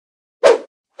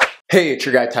Hey, it's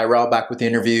your guy Tyrrell back with the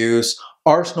interviews.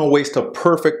 Arsenal waste a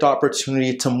perfect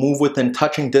opportunity to move within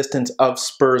touching distance of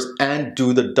Spurs and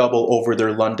do the double over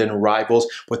their London rivals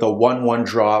with a 1-1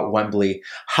 draw at Wembley.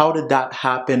 How did that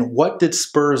happen? What did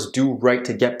Spurs do right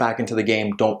to get back into the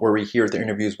game? Don't worry, here at the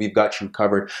interviews, we've got you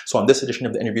covered. So on this edition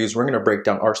of the interviews, we're going to break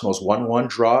down Arsenal's 1-1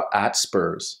 draw at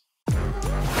Spurs.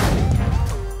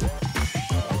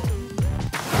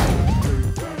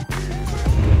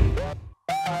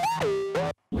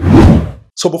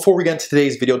 So before we get into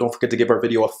today's video, don't forget to give our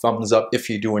video a thumbs up if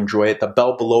you do enjoy it. The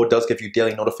bell below does give you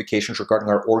daily notifications regarding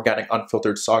our organic,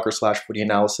 unfiltered soccer/footy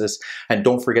analysis. And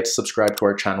don't forget to subscribe to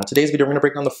our channel. Today's video, we're going to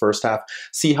break down the first half,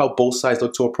 see how both sides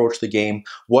look to approach the game,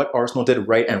 what Arsenal did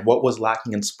right and what was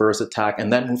lacking in Spurs' attack,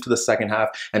 and then move to the second half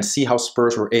and see how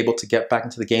Spurs were able to get back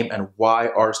into the game and why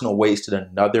Arsenal wasted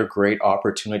another great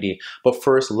opportunity. But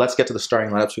first, let's get to the starting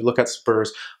lineups. We look at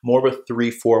Spurs, more of a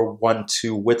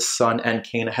 3-4-1-2 with Son and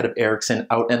Kane ahead of Eriksen.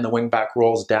 Out in the wing-back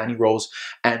roles, Danny Rose,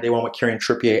 and they went with Kieran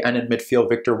Trippier, and in midfield,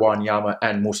 Victor Wanyama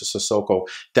and Moussa Sissoko.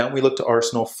 Then we look to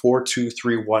Arsenal,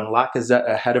 4-2-3-1, Lacazette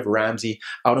ahead of Ramsey,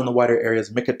 out in the wider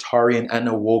areas, Mkhitaryan and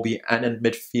Iwobi, and in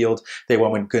midfield, they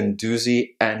went with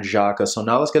Guendouzi and Xhaka. So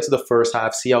now let's get to the first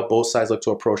half, see how both sides look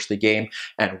to approach the game,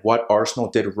 and what Arsenal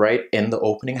did right in the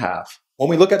opening half. When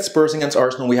we look at Spurs against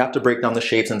Arsenal, we have to break down the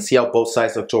shapes and see how both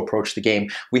sides look to approach the game.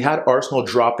 We had Arsenal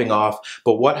dropping off,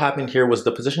 but what happened here was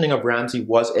the positioning of Ramsey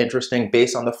was interesting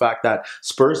based on the fact that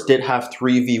Spurs did have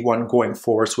 3v1 going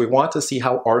forward. So we want to see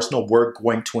how Arsenal were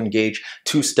going to engage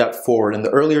to step forward. In the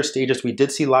earlier stages, we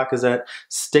did see Lacazette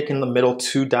stick in the middle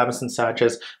to Davinson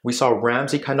Sanchez. We saw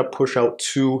Ramsey kind of push out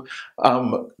to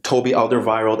Toby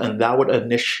Alderweireld, and that would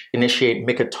initiate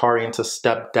Mkhitaryan to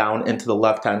step down into the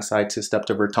left-hand side to step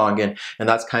to Vertonghen. And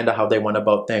that's kind of how they went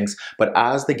about things. But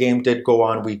as the game did go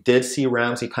on, we did see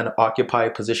Ramsey kind of occupy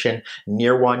a position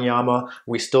near Wanyama.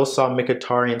 We still saw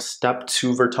Mkhitaryan step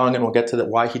to Vertonghen. We'll get to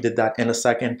why he did that in a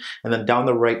second. And then down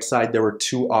the right side, there were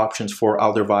two options for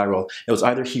Alderweireld. It was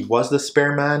either he was the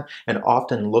spare man and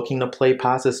often looking to play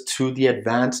passes to the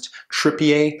advanced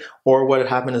Trippier, or what had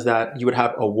happened is that you would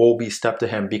have Iwobi step to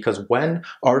him, because when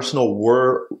Arsenal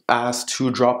were asked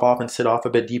to drop off and sit off a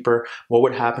bit deeper, what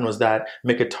would happen was that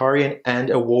Mkhitaryan and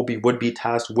Iwobi would be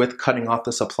tasked with cutting off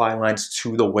the supply lines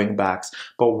to the wing backs.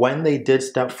 But when they did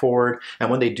step forward,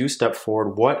 and when they do step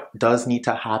forward, what does need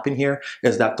to happen here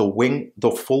is that the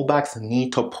fullbacks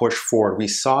need to push forward. We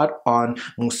saw it on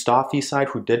Mustafi's side,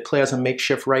 who did play as a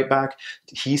makeshift right back.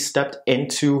 He stepped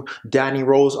into Danny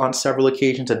Rose on several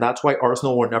occasions, and that's why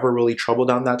Arsenal were never really troubled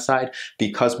on that side,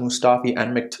 because Mustafi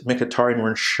and Mkhitaryan were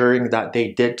ensuring that they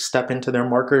did step into their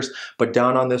markers. But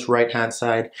down on this right-hand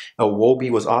side, Iwobi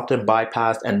was often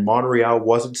bypassed, and Monreal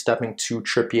wasn't stepping to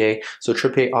Trippier, so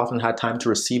Trippier often had time to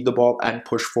receive the ball and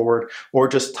push forward, or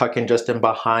just tuck in just in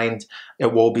behind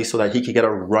Iwobi so that he could get a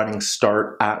running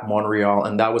start at Monreal.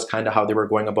 And that was kind of how they were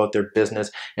going about their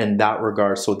business in that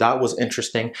regard. So that was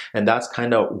interesting, and that's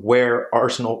kind of where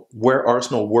Arsenal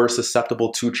were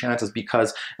susceptible to chances,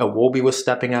 because Iwobi was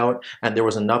stepping out and there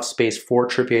was enough space for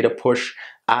Trippier to push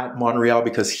at Monreal,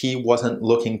 because he wasn't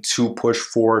looking to push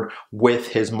forward with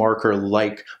his marker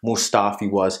like Mustafi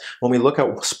was. When we look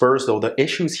at Spurs though, the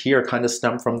issues here kind of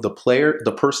stem from the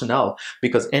personnel,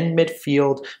 because in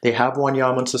midfield, they have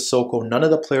Wanyama and Sissoko. None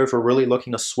of the players were really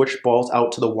looking to switch balls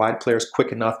out to the wide players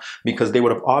quick enough, because they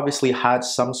would have obviously had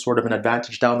some sort of an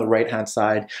advantage down the right-hand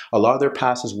side. A lot of their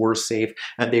passes were safe,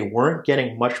 and they weren't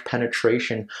getting much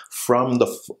penetration from the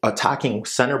attacking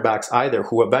center backs either,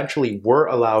 who eventually were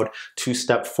allowed to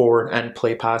step forward and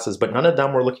play passes, but none of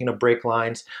them were looking to break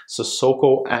lines.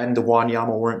 Sissoko and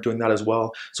Wanyama weren't doing that as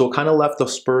well. So it kind of left the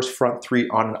Spurs front three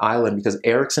on an island, because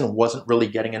Eriksen wasn't really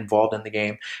getting involved in the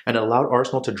game, and it allowed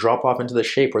Arsenal to drop off into the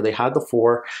shape where they had the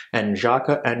four, and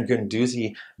Xhaka and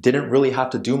Guendouzi didn't really have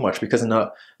to do much, because in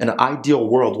an ideal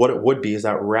world, what it would be is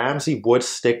that Ramsey would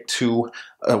stick to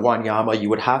Wanyama. You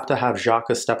would have to have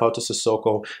Xhaka step out to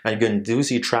Sissoko and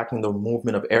Guendouzi tracking the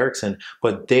movement of Eriksen.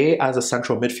 But they, as a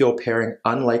central midfield pairing,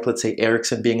 unlike, let's say,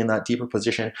 Eriksen being in that deeper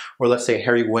position, or let's say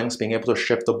Harry Winks being able to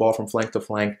shift the ball from flank to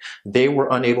flank, they were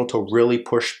unable to really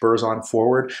push Spurs on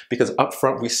forward, because up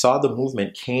front we saw the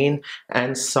movement. Kane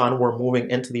and Son were moving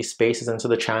into these spaces, into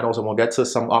the channels, and we'll get to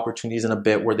some opportunities in a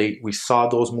bit where we saw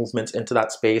those movements into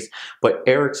that space, but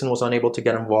Eriksen was unable to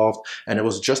get involved, and it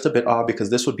was just a bit odd, because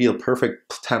this would be a perfect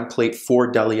template for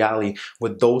Dele Alli,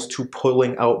 with those two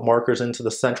pulling out markers into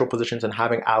the central positions and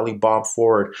having Ali bomb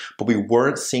forward. But we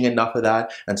weren't seeing enough of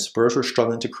that, and Spurs were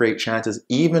struggling to create chances,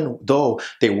 even though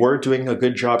they were doing a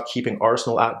good job keeping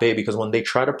Arsenal at bay, because when they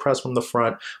try to press from the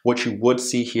front, what you would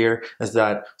see here is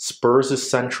that Spurs'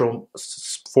 central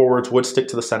forwards would stick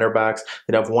to the center backs.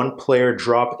 They'd have one player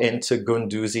drop into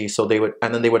Guendouzi, so they would,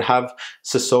 and then they would have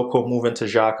Sissoko move into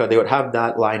Xhaka. They would have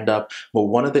that lined up. But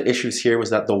one of the issues here was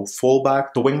that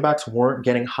the wing backs weren't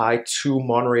getting high to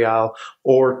Monreal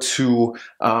or to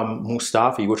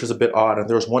Mustafi, which was a bit odd. And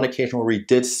there was one occasion where we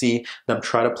did see them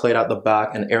try to play it at the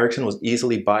back, and Eriksen was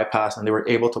easily bypassed, and they were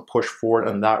able to push forward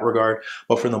in that regard.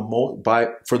 But for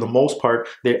the most part,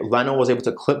 Leno was able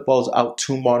to clip balls out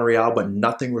to Monreal, but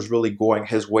nothing was really going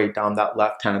his way down that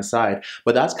left-hand side.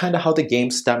 But that's kind of how the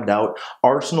game stemmed out.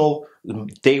 Arsenal,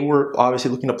 they were obviously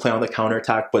looking to play on the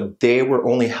counterattack, but they were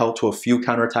only held to a few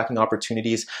counterattacking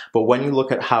opportunities. But when you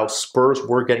look at how Spurs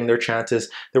were getting their chances,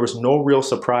 there was no real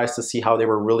surprise to see how they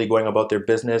were really going about their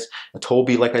business.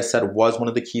 Toby, like I said, was one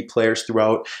of the key players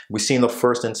throughout. We see in the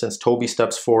first instance, Toby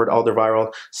steps forward,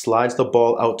 Alderweireld slides the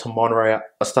ball out to Monreal,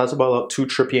 slides the ball out to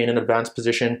Trippier in an advanced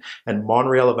position, and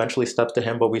Monreal eventually steps to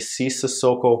him. But we see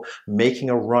Sissoko making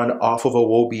a run off of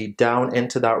Iwobi down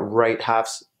into that right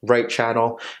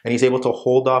channel, and he's able to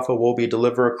hold off Iwobi,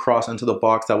 deliver a cross into the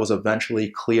box that was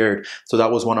eventually cleared. So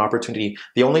that was one opportunity.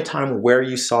 The only time where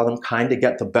you saw them kind of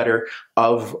get the better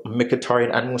of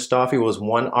Mkhitaryan and Mustafi was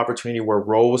one opportunity where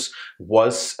Rose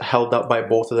was held up by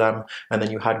both of them, and then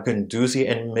you had Guendouzi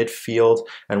in midfield,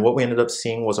 and what we ended up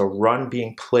seeing was a run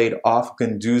being played off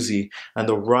Guendouzi, and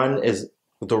the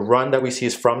run that we see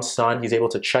is from Son. He's able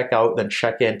to check out, then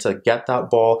check in to get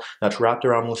that ball that's wrapped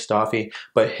around Mustafi,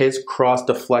 but his cross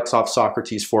deflects off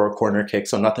Socrates for a corner kick,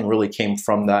 so nothing really came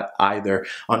from that either.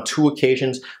 On two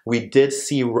occasions, we did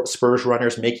see Spurs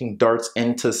runners making darts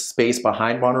into space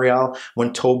behind Monreal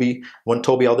when Toby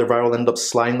Alderweireld ended up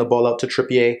sliding the ball out to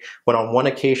Trippier. But on one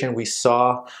occasion, we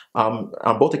saw,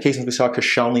 on both occasions, we saw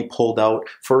Koscielny pulled out.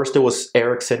 First, it was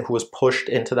Eriksen who was pushed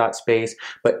into that space,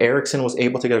 but Eriksen was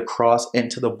able to get a cross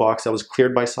into the box that was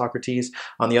cleared by Socrates.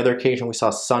 On the other occasion, we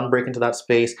saw Son break into that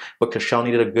space, but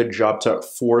Koscielny did a good job to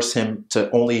force him to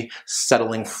only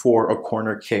settling for a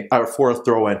corner kick, or for a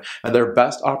throw-in. And their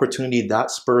best opportunity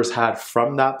that Spurs had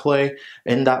from that play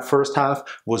in that first half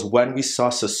was when we saw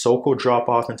Sissoko drop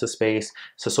off into space.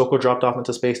 Sissoko dropped off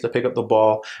into space to pick up the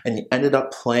ball, and he ended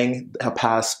up playing a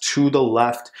pass to the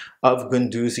left of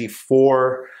Guendouzi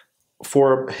for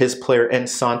his player in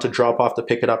Son to drop off to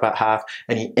pick it up at half,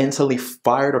 and he instantly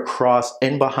fired across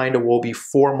in behind Iwobi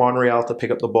for Monreal to pick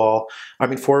up the ball.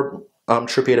 For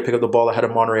Trippier to pick up the ball ahead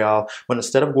of Monreal, but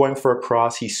instead of going for a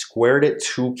cross, he squared it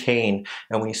to Kane.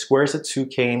 And when he squares it to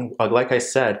Kane, like I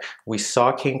said, we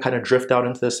saw Kane kind of drift out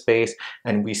into the space,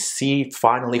 and we see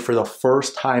finally for the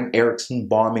first time Eriksen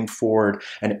bombing forward,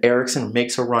 and Eriksen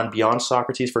makes a run beyond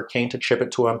Socrates for Kane to chip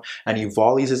it to him, and he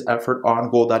volleys his effort on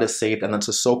goal that is saved, and then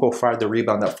Sissoko fired the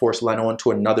rebound that forced Leno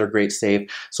into another great save.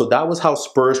 So that was how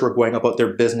Spurs were going about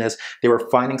their business. They were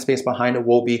finding space behind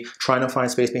Iwobi, trying to find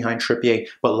space behind Trippier,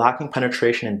 but lacking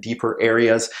penetration in deeper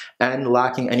areas and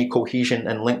lacking any cohesion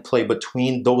and link play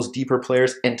between those deeper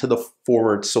players into the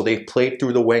forwards. So they played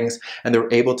through the wings, and they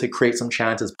were able to create some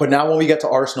chances. But now when we get to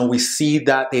Arsenal, we see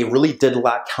that they really did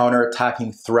lack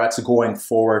counter-attacking threats going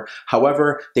forward.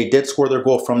 However, they did score their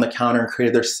goal from the counter and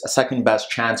created their second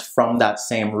best chance from that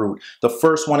same route. The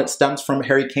first one, it stems from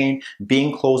Harry Kane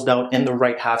being closed out in the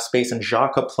right half space and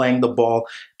Xhaka playing the ball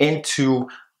into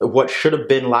what should have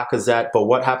been Lacazette, but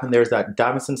what happened there is that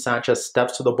Davinson Sanchez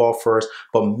steps to the ball first,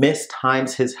 but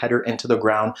mistimes his header into the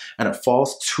ground, and it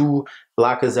falls to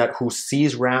Lacazette, who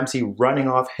sees Ramsey running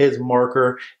off his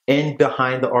marker in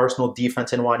behind the Arsenal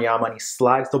defense in Wanyama, and he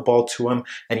slides the ball to him,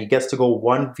 and he gets to go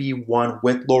 1v1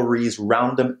 with Lloris,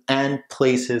 round him, and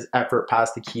place his effort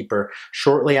past the keeper.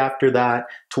 Shortly after that,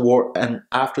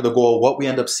 after the goal, what we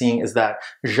end up seeing is that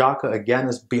Xhaka again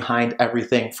is behind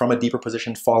everything from a deeper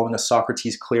position following a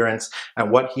Socrates clearance,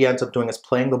 and what he ends up doing is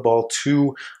playing the ball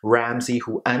to Ramsey,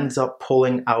 who ends up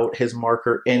pulling out his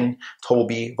marker in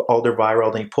Toby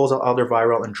Alderweireld, and he pulls out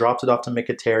Alderweireld and drops it off to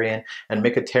Mkhitaryan, and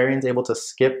Mkhitaryan's able to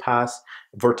skip past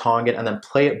Vertonghen and then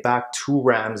play it back to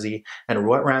Ramsey. And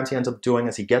what Ramsey ends up doing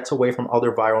is he gets away from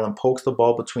Alderweireld and pokes the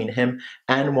ball between him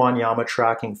and Wanyama,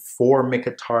 tracking for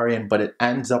Mkhitaryan, but it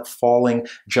ends up falling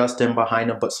just in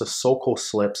behind him, but Sissoko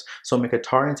slips. So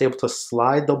Mkhitaryan's able to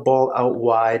slide the ball out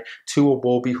wide to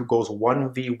Iwobi, who goes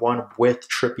 1v1 with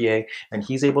Trippier, and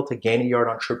he's able to gain a yard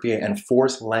on Trippier and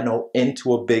force Leno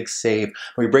into a big save.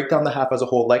 When we break down the half as a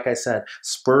whole, like I said,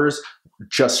 Spurs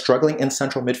just struggling in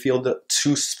central midfield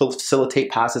to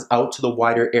facilitate passes out to the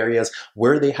wider areas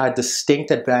where they had distinct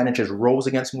advantages. Rose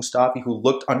against Mustafi, who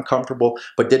looked uncomfortable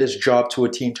but did his job to a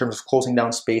T in terms of closing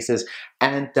down spaces.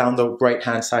 and down the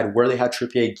right-hand side where they had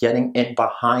Trippier getting in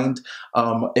behind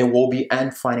Iwobi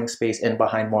and finding space in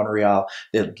behind Monreal.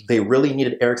 They really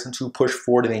needed Eriksen to push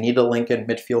forward, and they needed a link in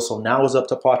midfield. So now it's up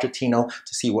to Pochettino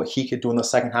to see what he could do in the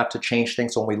second half to change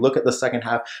things. So when we look at the second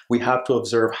half, we have to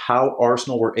observe how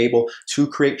Arsenal were able to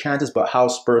create chances, but how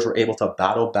Spurs were able to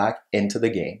battle back into the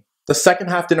game. The second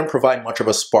half didn't provide much of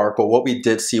a spark, but what we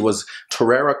did see was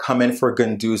Tyrrell come in for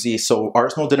Guendouzi, so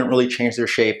Arsenal didn't really change their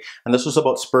shape, and this was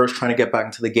about Spurs trying to get back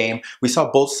into the game. We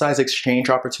saw both sides exchange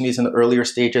opportunities in the earlier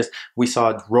stages. We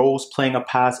saw Rose playing a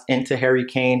pass into Harry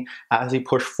Kane as he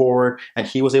pushed forward, and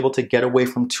he was able to get away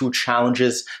from two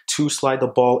challenges to slide the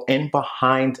ball in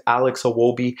behind Alex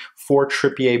Iwobi for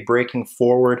Trippier breaking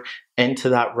forward into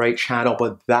that right channel,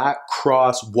 but that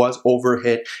cross was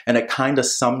overhit, and it kind of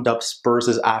summed up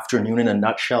Spurs' afternoon in a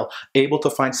nutshell. Able to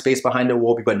find space behind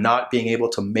Iwobi, but not being able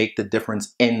to make the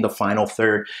difference in the final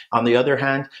third. On the other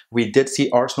hand, we did see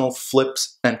Arsenal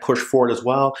flips and push forward as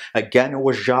well. Again, it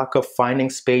was Xhaka finding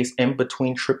space in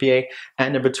between Trippier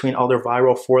and in between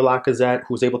Alderweireld for Lacazette,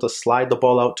 who was able to slide the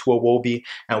ball out to Iwobi.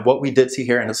 And what we did see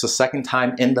here, and it's the second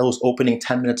time in those opening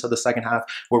 10 minutes of the second half,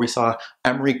 where we saw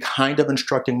Emery kind of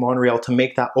instructing Monreal to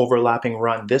make that overlapping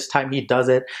run. This time he does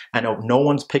it, and no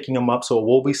one's picking him up, so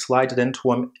Iwobi slides it into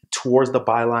him towards the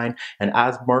byline, and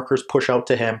as markers push out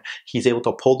to him, he's able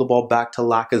to pull the ball back to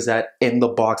Lacazette in the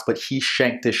box, but he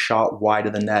shanked his shot wide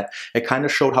of the net. It kind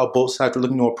of showed how both sides were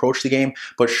looking to approach the game,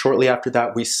 but shortly after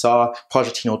that, we saw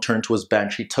Pochettino turn to his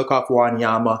bench. He took off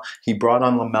Wanyama, he brought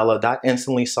on Lamela. That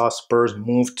instantly saw Spurs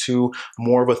move to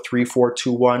more of a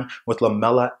 3-4-2-1 with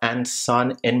Lamela and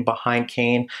Son in behind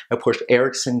Kane. It pushed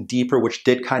Eriksen deeper, which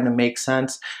did kind of make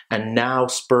sense, and now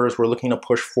Spurs were looking to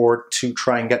push forward to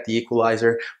try and get the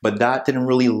equalizer, but that didn't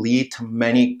really lead to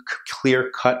many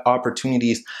clear-cut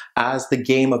opportunities. As the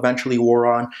game eventually wore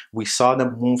on, we saw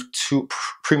them move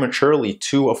prematurely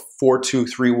to a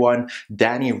 4-2-3-1.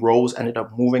 Danny Rose ended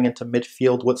up moving into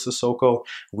midfield with Sissoko.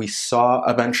 We saw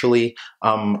eventually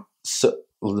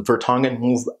Vertonghen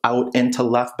move out into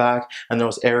left back, and there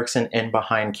was Eriksen in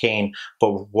behind Kane.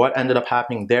 But what ended up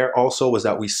happening there also was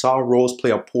that we saw Rose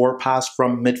play a poor pass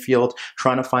from midfield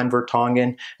trying to find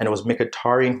Vertonghen, and it was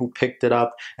Mkhitaryan who picked it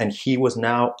up, and he was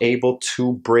now able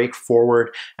to break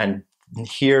forward, and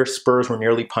here Spurs were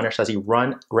nearly punished as he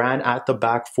ran at the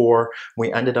back four.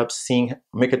 We ended up seeing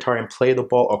Mkhitaryan play the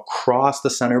ball across the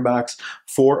center backs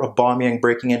for Aubameyang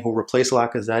breaking in, who replaced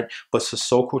Lacazette, but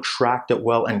Sissoko tracked it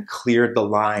well and cleared the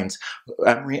lines.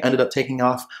 Emery ended up taking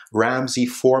off Ramsey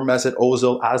for Mesut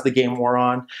Ozil as the game wore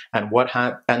on, and what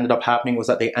ended up happening was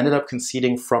that they ended up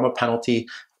conceding from a penalty.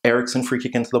 Eriksen free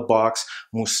kick into the box.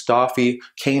 Mustafi,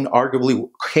 Kane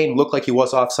looked like he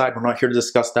was offside. We're not here to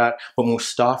discuss that, but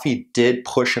Mustafi did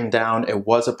push him down. It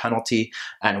was a penalty,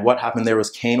 and what happened there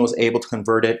was Kane was able to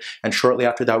convert it, and shortly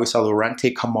after that we saw Llorente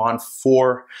come on,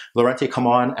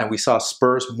 and we saw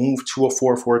Spurs move to a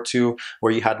 4-4-2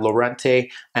 where you had Llorente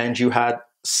and you had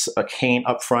Kane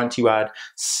up front. You had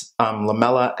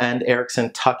Lamela and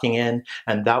Eriksen tucking in,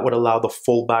 and that would allow the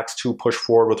fullbacks to push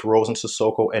forward with Rose and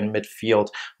Sissoko in midfield.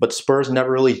 But Spurs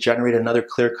never really generated another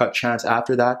clear-cut chance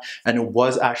after that, and it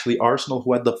was actually Arsenal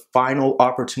who had the final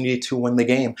opportunity to win the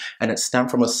game, and it stemmed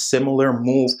from a similar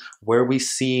move where we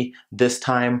see this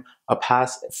time a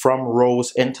pass from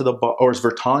Rose into the box, or it's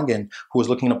Vertonghen who was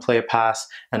looking to play a pass.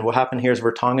 And what happened here is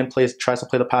Vertonghen tries to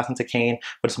play the pass into Kane,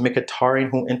 but it's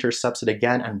Mkhitaryan who intercepts it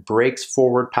again and breaks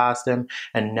forward past him,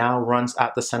 and now runs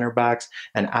at the center backs.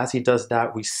 And as he does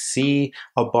that, we see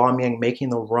Aubameyang making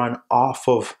the run off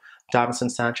of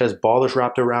Davinson Sanchez. Ball is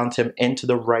wrapped around him into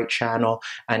the right channel,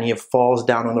 and he falls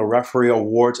down, and the referee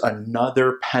awards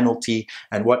another penalty.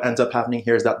 And what ends up happening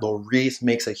here is that Lloris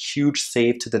makes a huge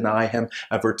save to deny him,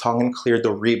 and Vertonghen cleared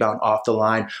the rebound off the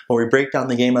line. When we break down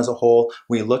the game as a whole,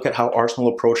 we look at how Arsenal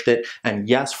approached it, and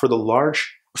yes, for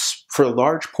large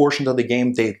portions of the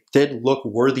game, they did look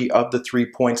worthy of the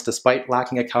 3 points despite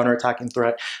lacking a counter-attacking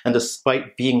threat and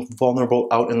despite being vulnerable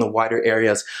out in the wider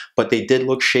areas. But they did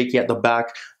look shaky at the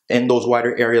back in those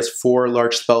wider areas for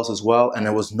large spells as well, and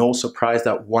it was no surprise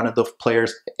that one of the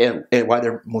players,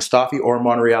 whether Mustafi or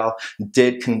Monreal,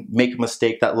 did make a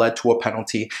mistake that led to a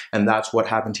penalty, and that's what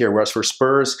happened here. Whereas for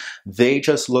Spurs, they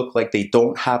just look like they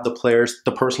don't have the players,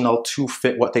 the personnel to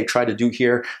fit what they try to do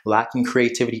here, lacking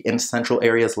creativity in central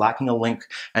areas, lacking a link,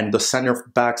 and the center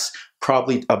backs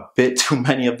probably a bit too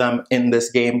many of them in this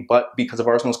game, but because of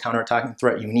Arsenal's counter-attacking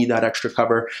threat, you need that extra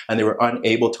cover, and they were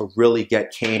unable to really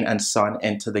get Kane and Son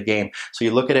into the game. So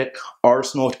you look at it,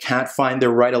 Arsenal can't find their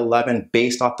right 11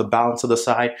 based off the balance of the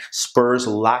side. Spurs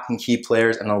lacking key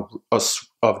players, and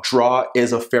a draw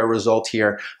is a fair result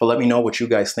here. But let me know what you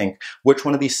guys think. Which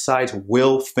one of these sides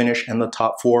will finish in the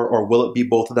top 4, or will it be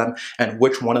both of them? And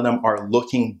which one of them are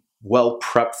looking well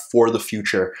prepped for the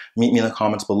future? Meet me in the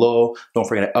comments below. Don't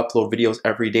forget to upload videos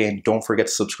every day, and don't forget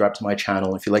to subscribe to my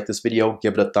channel. If you like this video,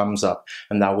 give it a thumbs up.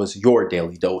 And that was your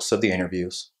daily dose of the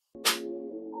interviews.